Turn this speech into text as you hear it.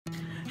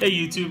Hey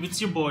YouTube,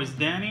 it's your boys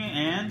Danny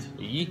and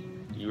You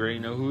already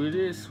know who it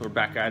is. We're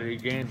back at it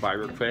again by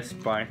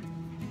request by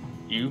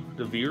you,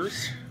 the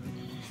viewers.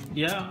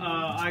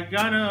 I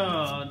got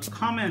a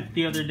comment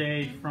the other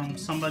day from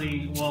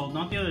somebody, well,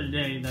 not the other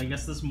day, I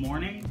guess this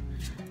morning,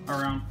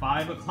 around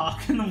 5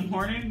 o'clock in the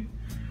morning,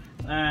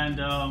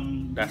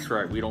 and that's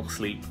right, we don't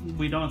sleep.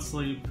 We don't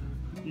sleep,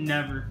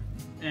 never.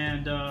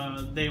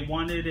 And they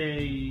wanted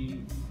a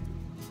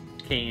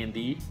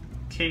K&D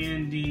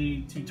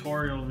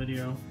tutorial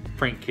video.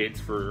 Prank Kids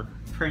for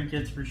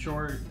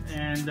short.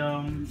 And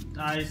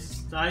I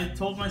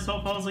told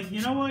myself, I was like,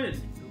 you know what?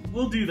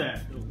 We'll do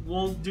that.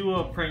 We'll do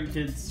a Prank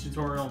Kids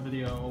tutorial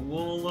video.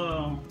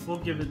 We'll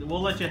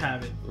let you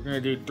have it. We're gonna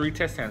do 3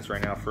 test hands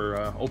right now for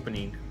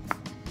opening.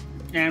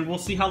 And we'll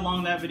see how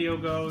long that video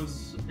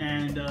goes.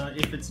 And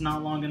if it's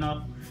not long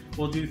enough,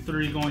 we'll do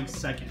 3 going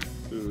second.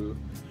 2,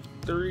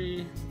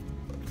 3,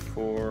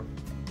 4,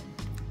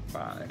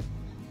 5.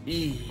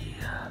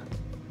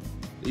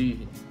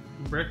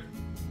 Brick.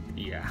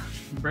 Yeah.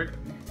 Brick.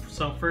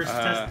 So first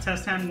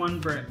test hand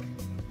 1 brick.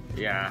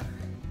 Yeah.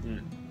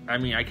 I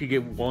mean, I could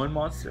get 1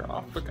 monster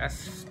off, but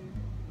that's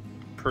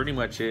pretty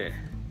much it.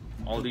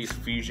 All these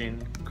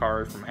fusion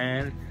cards from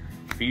hand,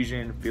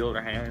 fusion,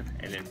 fielder hand,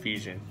 and then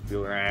fusion,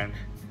 fielder hand,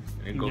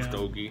 and then Ghost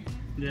Ogie.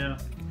 Yeah.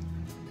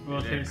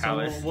 Okay, so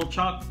we'll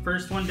chalk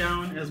first one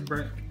down as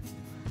brick.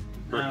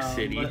 Brick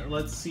City.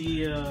 Let's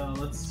see.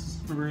 Let's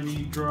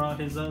really draw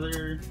his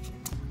other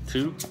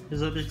 2.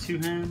 His other 2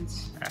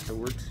 hands.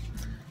 Afterwards.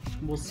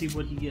 We'll see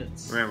what he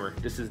gets. Remember,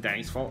 this is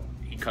Danny's fault.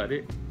 He cut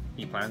it.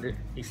 He planned it.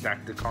 He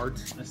stacked the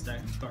cards. I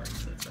stacked the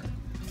cards. That's right.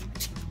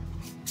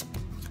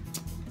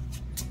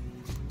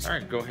 All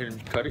right, go ahead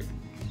and cut it.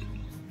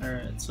 All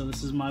right. So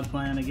this is my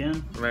plan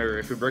again. Remember,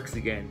 if it breaks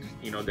again,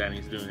 you know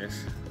Danny's doing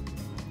this.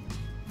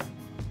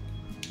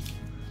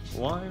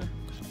 1,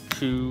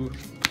 2,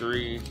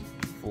 3,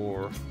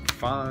 4,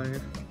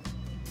 5.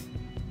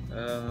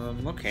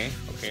 Okay.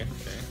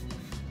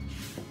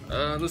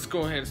 Let's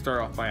go ahead and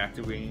start off by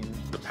activating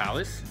the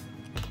Palace.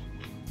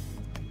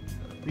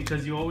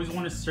 Because you always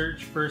want to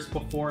search first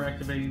before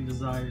activating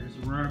desires.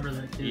 Remember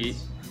that,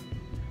 kids.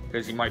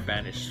 Because you might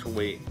banish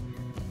away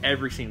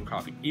every single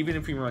copy. Even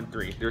if you run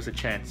 3, there's a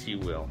chance you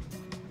will.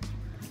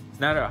 It's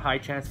not a high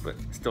chance, but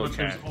still a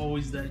chance. There's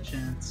always that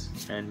chance.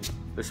 And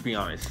let's be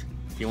honest.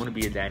 Do you want to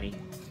be a Danny?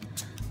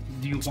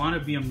 Do you want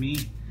to be a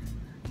me?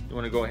 You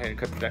want to go ahead and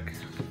cut the deck?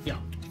 Yeah.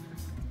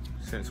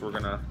 Since we're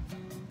going to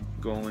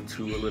go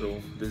into a little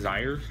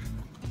desires.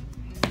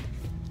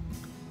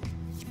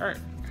 Alright,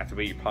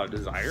 activate your pot of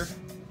desire.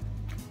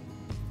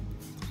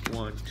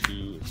 1,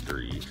 2,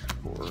 3,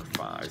 4,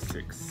 5,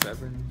 6,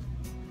 7,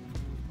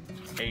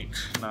 8,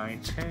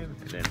 9, 10,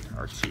 and then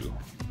our 2.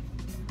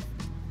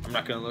 I'm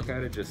not gonna look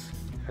at it just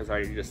because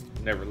I just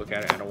never look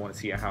at it. I don't want to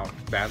see how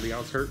badly I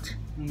was hurt.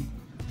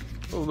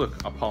 Oh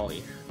look, a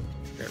poly.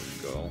 There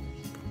we go.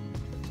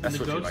 That's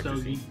what you like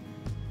to see.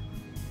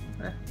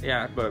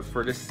 Yeah, but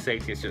for this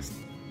sake, it's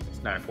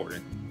not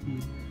important.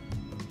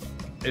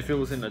 If it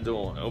was in a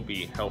duel, it would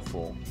be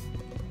helpful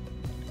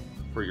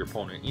for your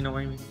opponent. You know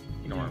what I mean?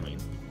 You know what I mean?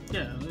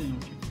 Yeah.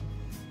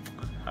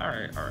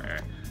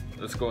 Alright.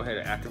 Let's go ahead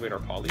and activate our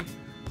poly.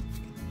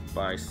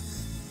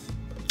 Let's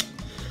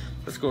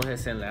go ahead and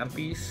send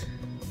Lampies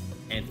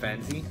and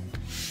Fancy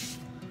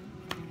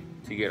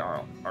to get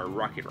our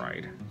Rocket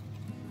Ride.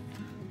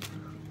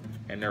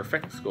 And their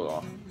effects go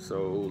off.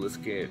 So let's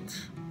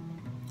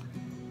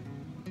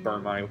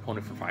burn my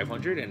opponent for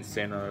 500 and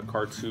send a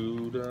card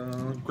to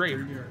the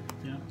grave.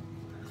 Yeah.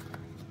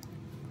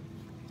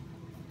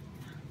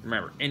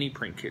 Remember, any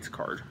Prank Kids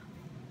card.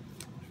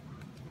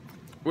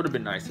 Would have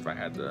been nice if I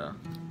had the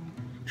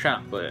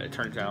trap, but it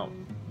turns out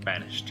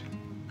banished.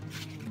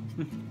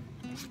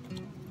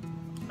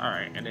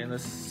 Alright, and then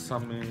let's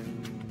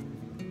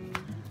summon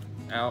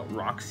out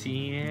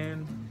Roxy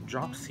and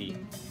Dropsy.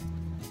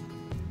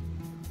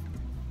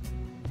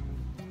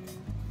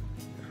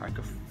 If I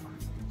could.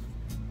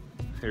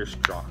 Here's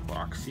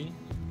Roxy.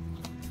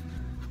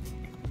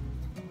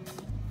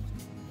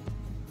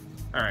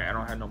 Alright, I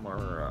don't have no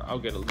more. I'll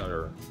get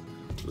another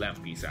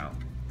Lampies out.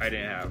 I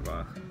didn't have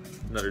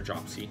another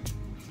Dropsy.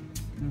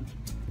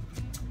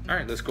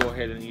 Alright, let's go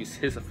ahead and use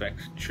his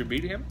effect.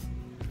 Tribute him.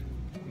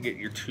 Get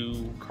your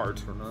 2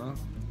 cards from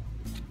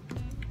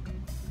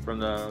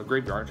the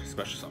graveyard.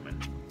 Special summon.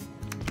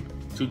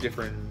 2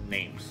 different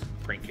names.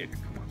 Prank Kid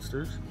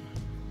monsters.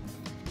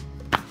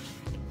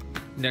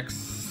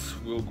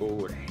 Next, we'll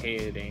go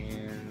ahead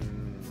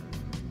and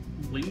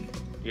Blink.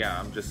 Yeah,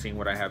 I'm just seeing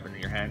what I have in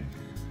your hand,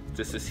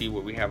 just to see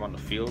what we have on the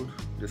field,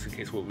 just in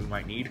case what we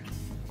might need.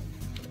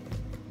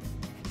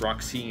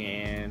 Roxy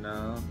and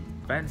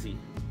Fancy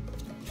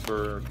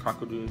for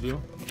Cock-a-doodle-doo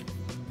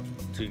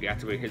to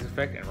activate his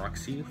effect and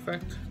Roxy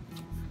effect.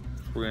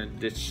 We're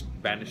gonna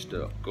banish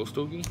the Ghost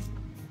Ogie.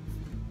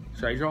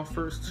 Should I draw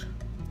first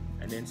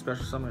and then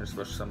special summon or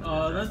special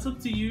summon? That's up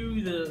to you.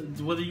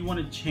 Whether you want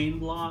to chain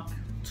block.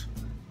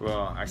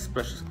 Well, I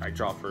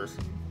draw first.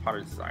 Pot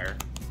of Desire.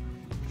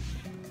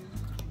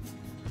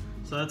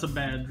 So that's a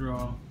bad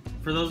draw.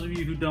 For those of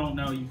you who don't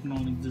know, you can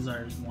only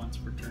desires once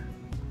per turn.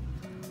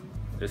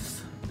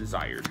 This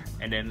desired.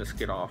 And then let's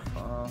get off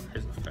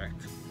his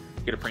effect.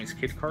 Get a Prince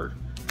Kid card.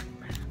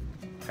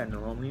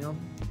 Pandemonium.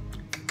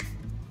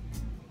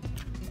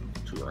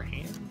 To our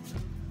hand.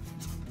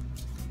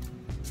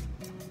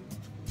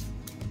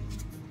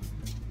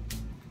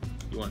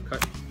 You want to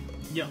cut?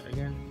 Yeah.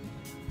 Again?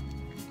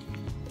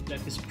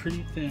 Deck is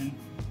pretty thin.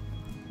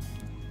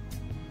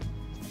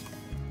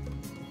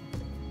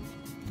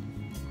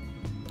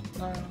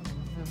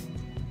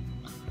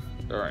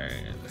 Alright,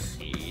 let's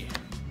see.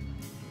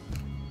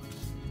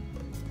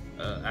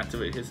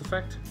 Activate his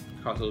effect.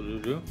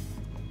 Cockle-Doodoo.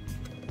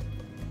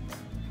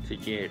 To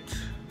get...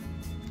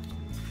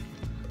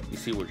 You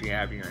see what you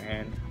have in your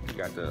hand. You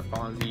got the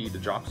Fonzie, the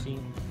Dropsy.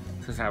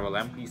 Since I have a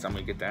Lamp piece, I'm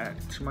going to get that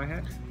to my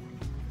hand.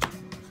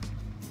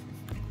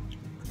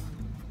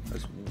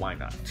 Because why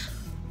not?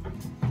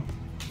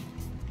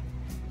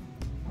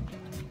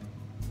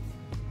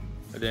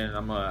 And then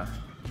I'm going to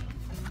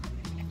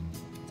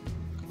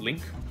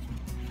Link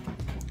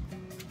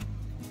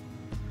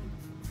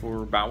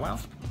for Bow Wow.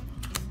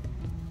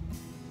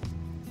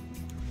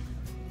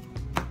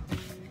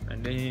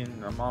 And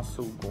then I'm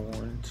also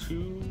going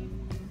to...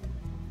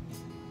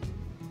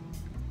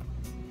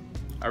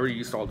 I already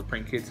used all the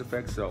Prank Kids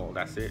effects, so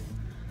that's it.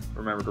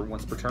 Remember, they're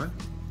once per turn.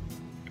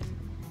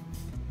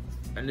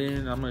 And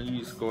then I'm going to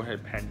use Go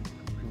Ahead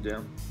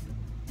Pandem.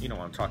 You know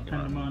what I'm talking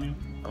about. I'm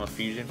a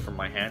fusion from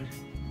my hand.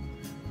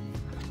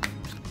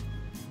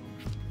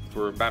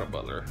 For Battle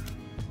Butler.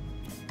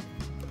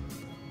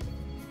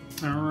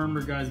 And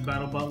remember guys,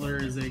 Battle Butler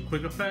is a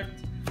quick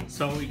effect,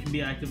 so it can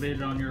be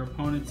activated on your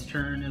opponent's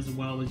turn as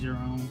well as your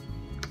own.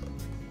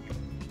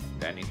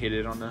 Danny hit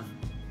it on the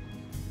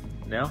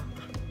nail?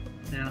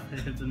 Yeah,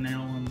 it hit the nail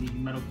on the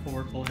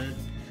metaphorical head.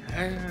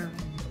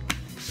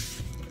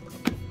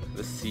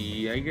 Let's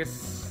see, I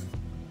guess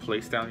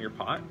place down your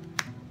pot.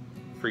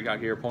 Freak out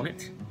your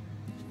opponent.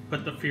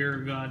 Put the Fear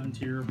of God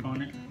into your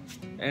opponent.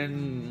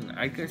 And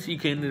I guess you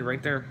can,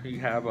 right there, you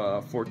have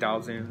a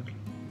 4,000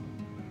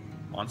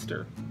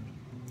 monster.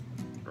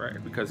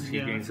 Right? Because he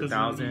gains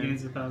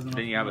 1,000.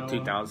 Then you have a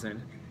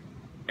 2,000.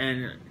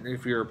 And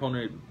if your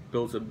opponent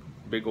builds a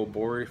big old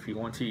board, if you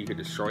want to, you could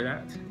destroy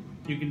that.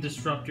 You can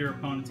disrupt your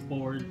opponent's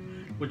board,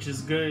 which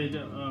is good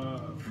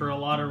for a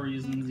lot of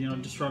reasons. You know,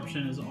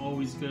 disruption is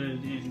always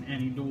good in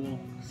any duel,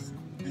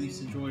 any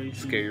situation.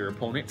 Scare your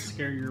opponent.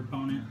 Scare your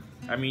opponent.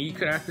 I mean, you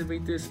could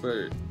activate this,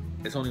 but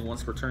it's only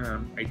once per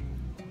turn.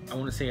 I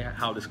want to say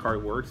how this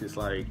card works. It's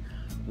like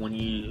when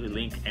you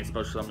link and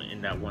special summon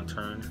in that one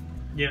turn.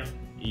 Yeah.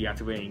 You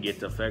activate and get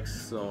the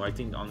effects. So I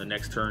think on the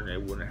next turn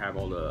it wouldn't have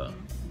all the.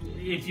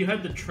 If you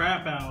had the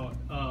trap out,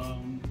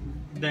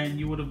 then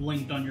you would have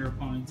linked on your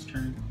opponent's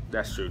turn.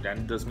 That's true.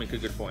 That does make a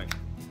good point.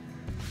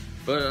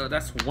 But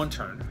that's one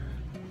turn.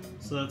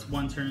 So that's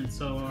one turn.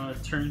 So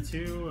turn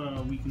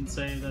 2, we can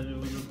say that it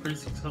was a pretty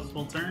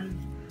successful turn.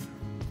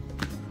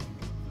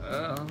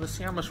 Let's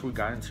see how much we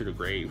got into the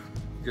grave,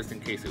 just in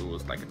case it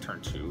was like a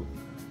turn 2.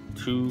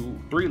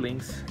 3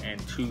 links and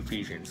 2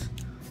 fusions.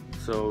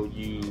 So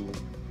you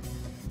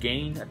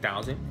gain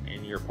 1,000,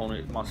 and your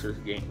opponent monster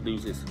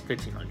loses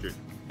 1,500.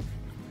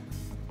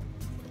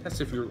 That's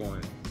if you're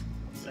going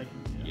second.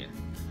 Yeah.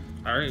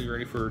 All right, you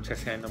ready for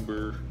test hand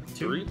number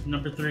 3?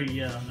 Number 3,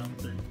 yeah,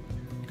 number 3.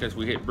 Because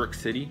we hit Brick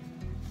City.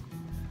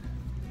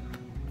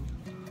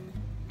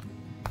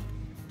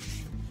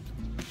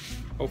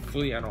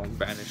 Hopefully I don't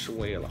banish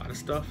away a lot of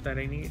stuff that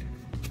I need.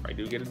 I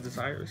do get a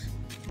desires.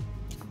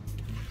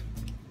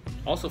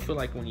 Also feel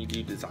like when you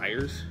do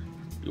desires,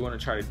 you want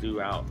to try to do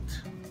out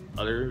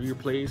other of your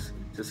plays,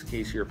 just in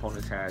case your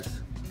opponent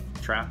has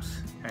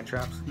traps, hand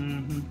traps.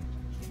 Mm-hmm.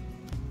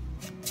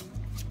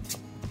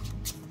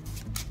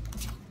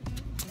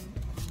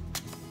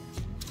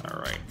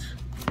 Alright.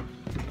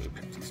 Let me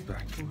put these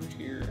back over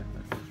here.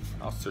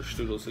 I'll search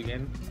Doodles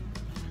again.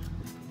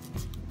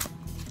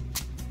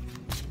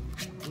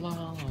 La,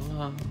 la,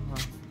 la.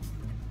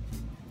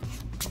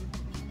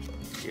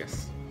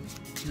 Yes.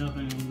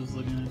 Nothing, I'm just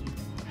looking at you.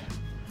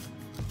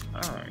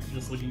 Alright.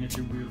 Just looking at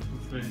your beautiful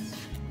face.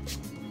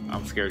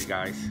 I'm scared,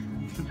 guys.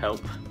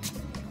 Help.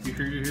 You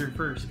heard it here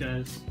first,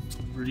 guys.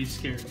 Rudy's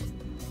scared.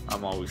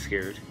 I'm always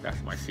scared.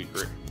 That's my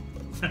secret.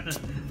 That's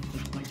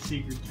my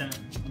secret chat.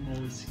 I'm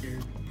always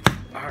scared.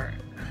 Alright.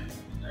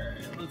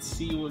 Alright, let's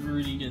see what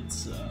Rudy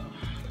gets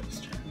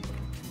this turn.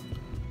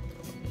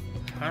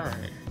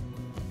 Alright.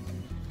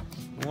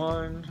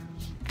 1,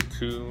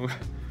 2,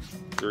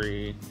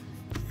 3,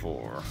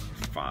 4,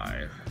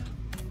 5.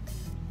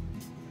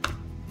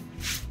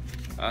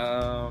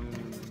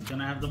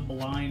 Gonna have the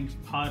blind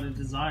pot of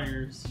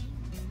desires.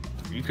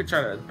 You could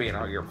try to bait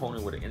out your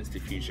opponent with an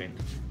instant fusion,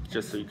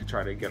 just so you could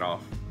try to get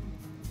off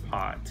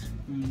pot.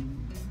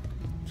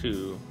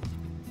 2.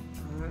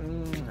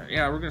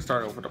 Yeah, we're gonna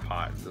start off with a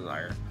pot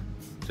desire,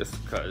 just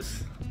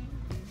because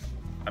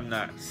I'm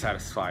not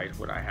satisfied with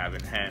what I have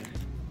in hand.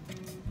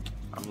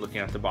 I'm looking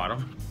at the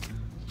bottom.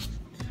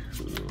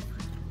 2,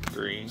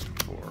 3,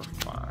 4,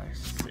 5,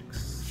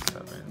 6,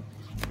 7,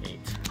 8,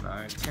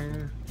 9,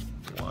 10.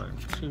 1,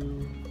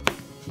 2.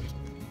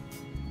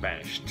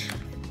 Banished.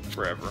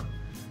 Forever.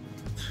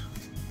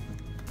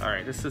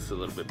 Alright, this is a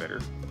little bit better.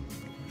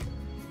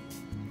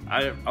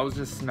 I was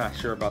just not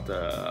sure about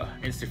the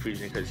instant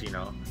fusion because, you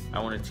know, I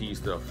wanted to use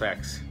the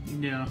effects.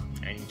 Yeah.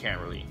 And you can't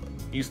really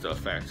use the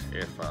effects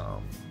if,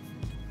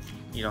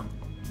 you know.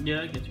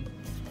 Yeah, I get you.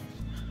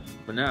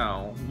 But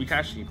now, we can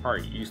actually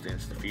probably use the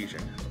instant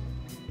fusion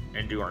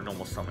and do our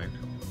normal summon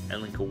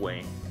and link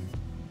away.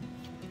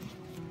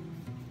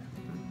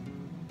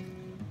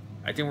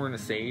 I think we're going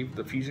to save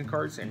the fusion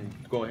cards and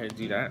go ahead and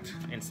do that.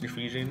 Instant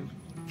fusion.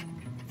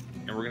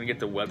 And we're going to get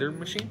the weather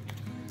machine.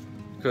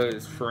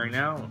 Because for right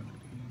now,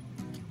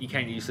 you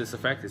can't use this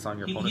effect. It's on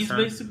your opponent's turn.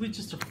 He's basically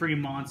just a free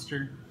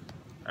monster.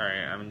 Alright,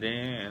 and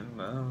then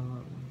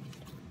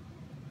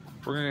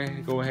we're going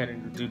to go ahead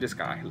and do this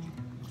guy.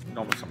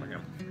 Normal summon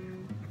him.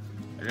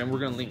 And then we're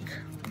going to link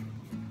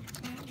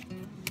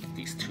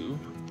these two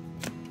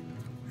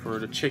for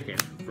the chicken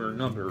for a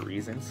number of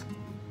reasons.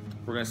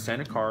 We're going to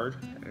send a card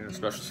and a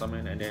special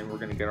summon, and then we're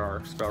going to get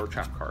our spell or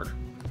trap card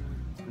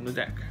from the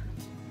deck.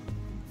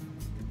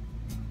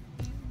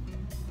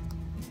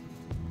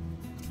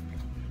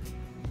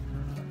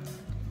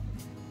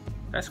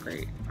 That's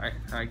great.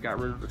 I got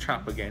rid of the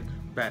trap again.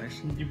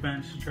 Banished. You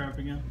banished the trap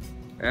again?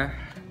 Yeah.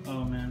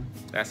 Oh man.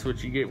 That's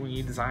what you get when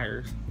you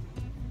desire.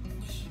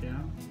 Yeah.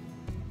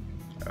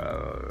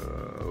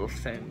 We'll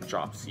send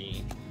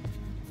Dropsy.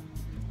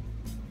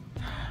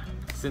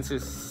 Since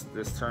it's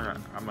this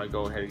turn, I'm gonna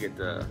go ahead and get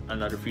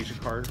another fusion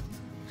card,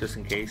 just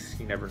in case.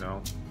 You never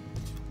know.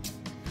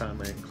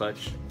 Come in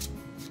clutch,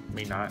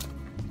 may not.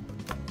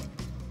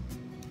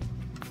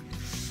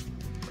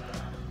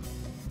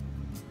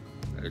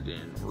 And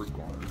then we're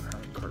going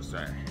to cards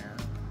that I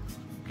have.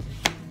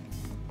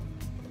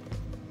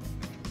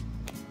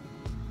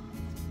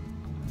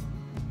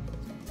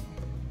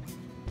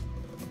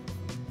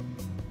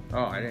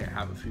 Oh, I didn't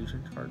have a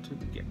fusion card to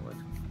begin with.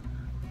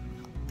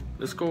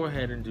 Let's go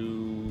ahead and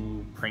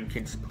do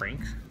Prankins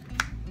Pranks.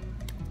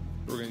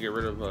 We're gonna get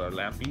rid of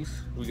Lampies.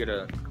 We get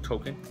a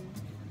token.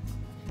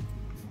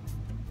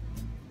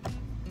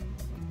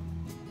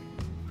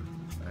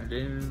 And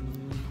then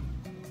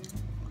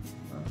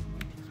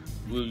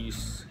we'll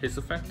use his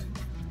effect,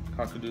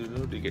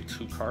 Cockadoodle, to get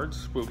 2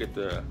 cards. We'll get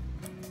the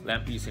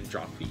Lampies and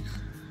Droppies.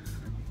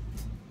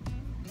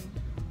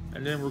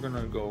 And then we're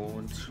gonna go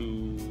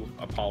into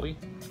a Poly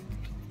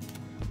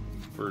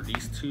for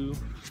these 2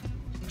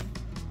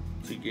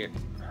 to get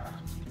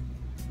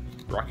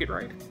Rocket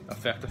Ride,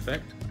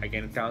 effect. I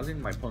gain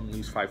 1,000, my opponent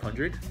lose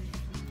 500.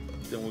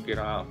 Then we'll get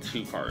out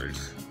 2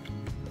 cards.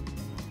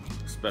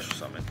 Special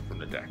summon from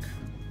the deck.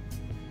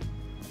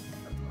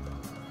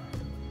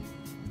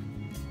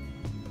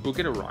 We'll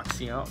get a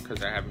Roxy out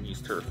because I haven't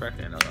used her effect,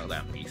 and a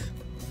Lamp Piece.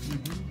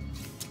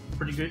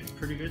 Pretty good,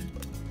 pretty good.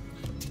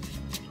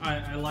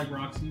 I like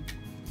Roxy.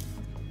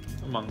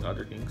 Among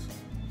other things.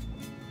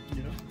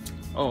 Yeah.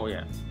 Oh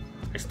yeah.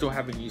 I still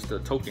haven't used the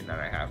token that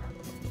I have.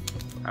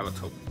 I have a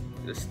token.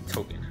 This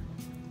token.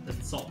 That's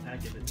the salt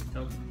packet, it's a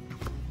token.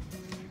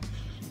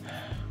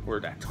 Where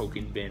that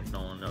token been,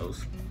 no one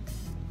knows.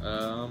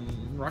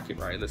 Rocket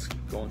Ride, let's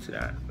go into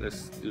that.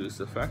 Let's do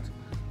this effect.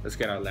 Let's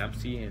get our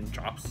Lampsy and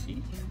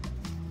Dropsy.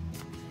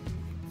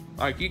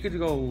 Like, you could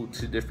go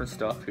to different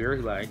stuff here,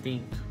 but I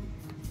think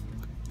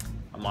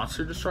a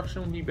Monster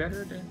Destruction would be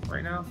better than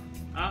right now.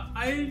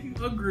 I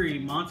agree.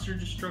 Monster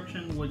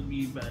Destruction would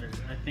be better.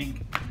 I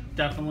think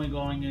definitely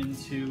going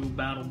into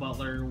Battle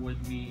Butler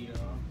would be...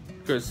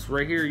 Because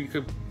right here you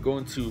could go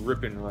into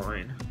Rip and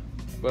Roaring,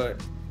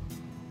 but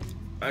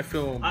I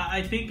feel...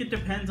 I think it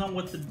depends on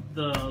what the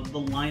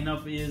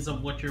lineup is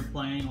of what you're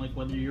playing, like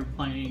whether you're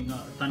playing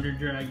Thunder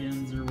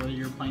Dragons or whether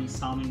you're playing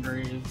Salmon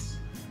Graves,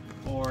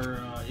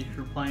 or if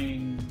you're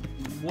playing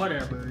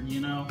whatever, you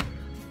know?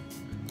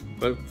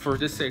 But for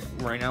this sake,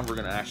 right now we're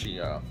going to actually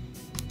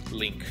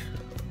link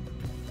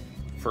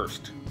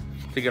first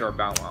to get our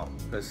Bow Wow,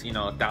 because, you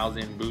know,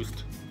 1,000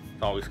 boost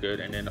is always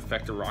good, and then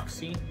affect the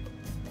Roxy.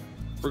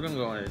 We're going to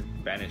go ahead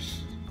and banish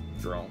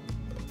Drone.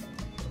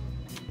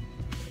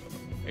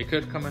 It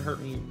could come and hurt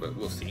me, but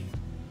we'll see.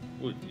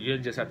 You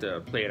just have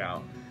to play it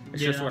out.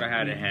 It's just what I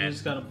had in hand. You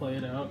just got to play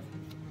it out.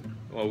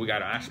 Well, we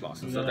got an Ash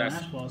Blossom, so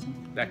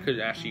that could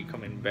actually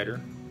come in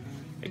better.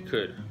 It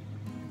could.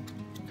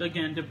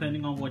 Again,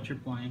 depending on what you're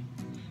playing.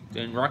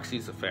 Then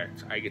Roxy's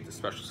effect, I get the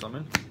special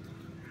summon.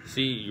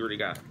 See, you already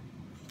got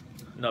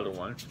another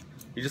one.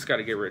 You just got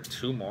to get rid of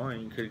 2 more,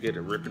 and you could get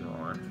a Rip and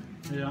Roar.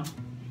 Yeah.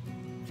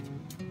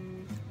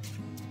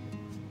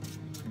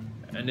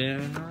 And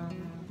then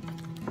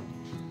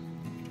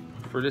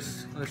for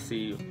this, let's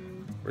see,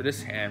 for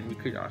this hand, we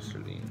could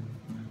actually.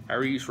 I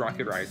already used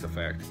Rocket Ride's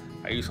effect.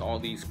 I use all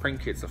these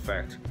Prank Kids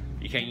effect.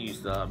 You can't use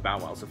the Bow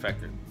Wow's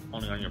effect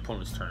only on your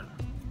opponent's turn.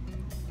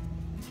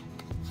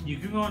 You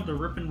could go into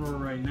Rip and Roar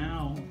right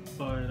now,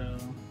 but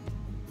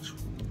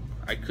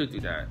I could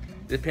do that.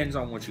 Depends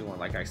on what you want,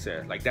 like I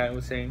said. Like that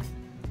was saying.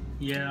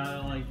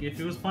 Yeah, like if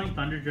it was playing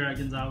Thunder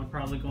Dragons, I would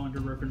probably go into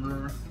Rip and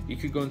Roar. You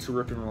could go into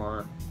Rip and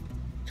Roar,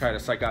 try to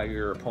psych out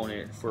your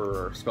opponent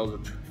for spells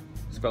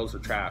spells or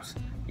traps,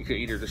 you could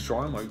either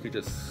destroy him or you could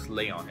just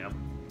lay on him.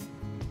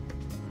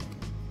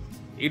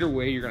 Either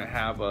way, you're gonna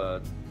have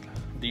a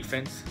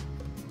defense.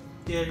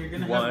 Yeah, you're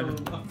gonna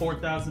have a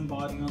 4,000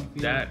 body on the field.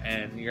 That,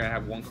 and you're gonna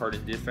have 1 card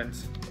in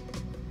defense.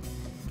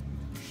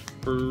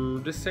 For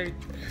this sake,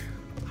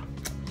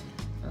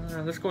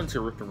 let's go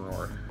into Rip and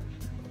Roar.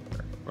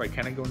 Right,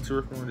 can I go into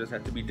Rip and Roar? Does it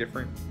have to be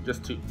different?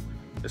 Just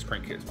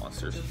Prank Kids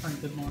monsters. Just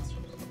Prank Kid monsters.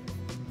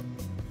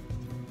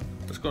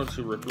 Let's go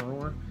into Rip and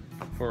Roar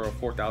for a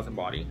 4,000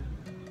 body.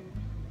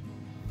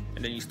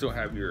 And then you still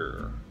have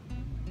your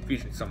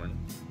Fusion Summon,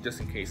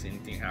 just in case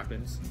anything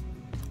happens.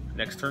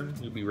 Next turn,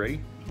 you'll be ready.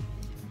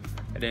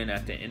 And then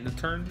at the end of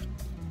the turn,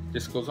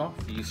 this goes off.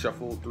 You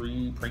shuffle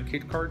 3 Prank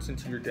Kid cards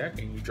into your deck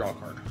and you draw a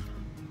card.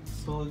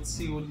 So let's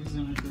see what he's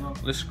gonna draw.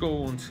 Let's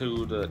go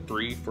into the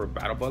 3 for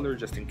Battle Butler,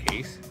 just in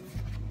case.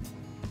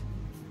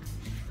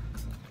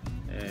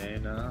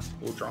 And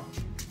we'll draw.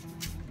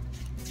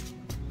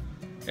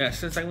 Yeah,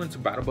 since I went to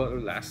Battle Butler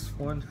last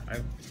one,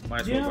 I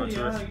might as well go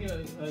into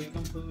it. Yeah, I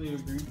completely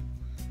agree.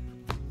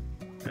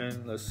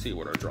 And let's see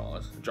what our draw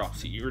is. Drop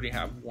seat. You already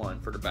have 1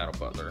 for the Battle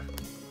Butler.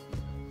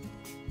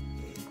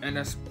 And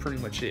that's pretty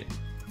much it.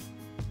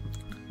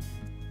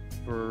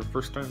 For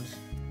first turns.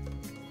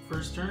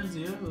 First turns,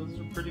 yeah, those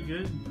are pretty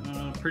good.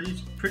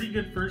 Pretty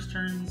good first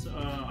turns,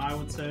 I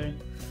would say.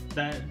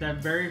 That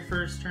very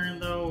first turn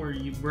though, where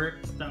you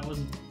bricked, that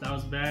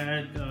was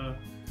bad.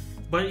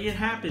 But it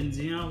happens,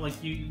 you know.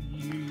 Like you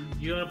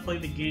gotta play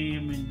the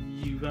game,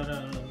 and you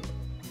gotta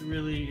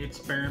really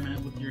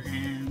experiment with your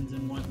hands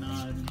and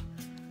whatnot, and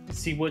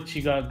see what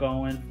you got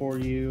going for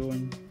you.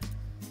 And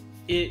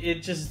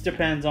it just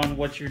depends on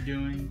what you're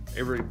doing.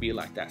 It really be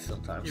like that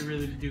sometimes. It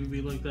really do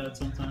be like that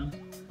sometimes.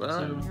 But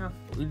yeah,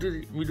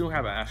 we do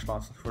have an Ash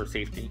boss for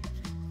safety,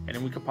 and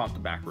then we could pop the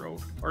back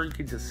road, or you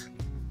could just,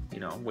 you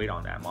know, wait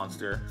on that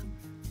monster.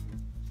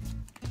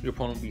 Your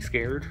opponent will be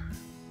scared,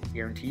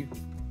 guaranteed.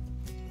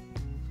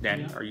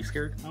 Danny, are you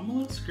scared? I'm a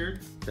little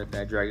scared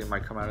that dragon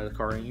might come out of the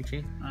car and eat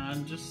you.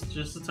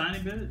 Just a tiny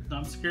bit.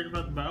 I'm scared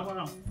about the Bow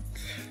Wow.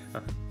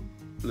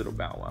 Little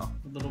Bow Wow.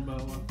 Little Bow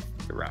Wow.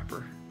 The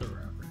rapper. The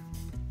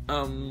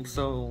rapper.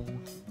 So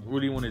what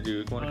do you want to do?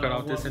 You want to cut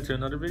off this into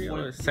another video?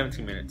 It's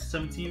 17 minutes.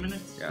 17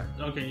 minutes? Yeah.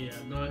 Okay, yeah.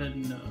 Go ahead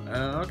and.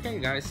 Okay,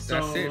 guys.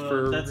 That's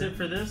it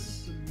for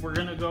this. We're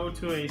gonna go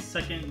to a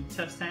second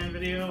test hand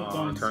video.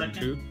 On turn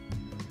 2.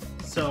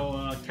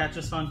 So catch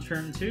us on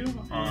turn 2.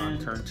 On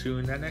turn 2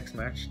 in that next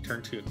match.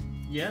 Turn 2.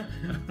 Yeah.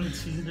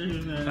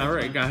 All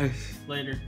right, guys. Later.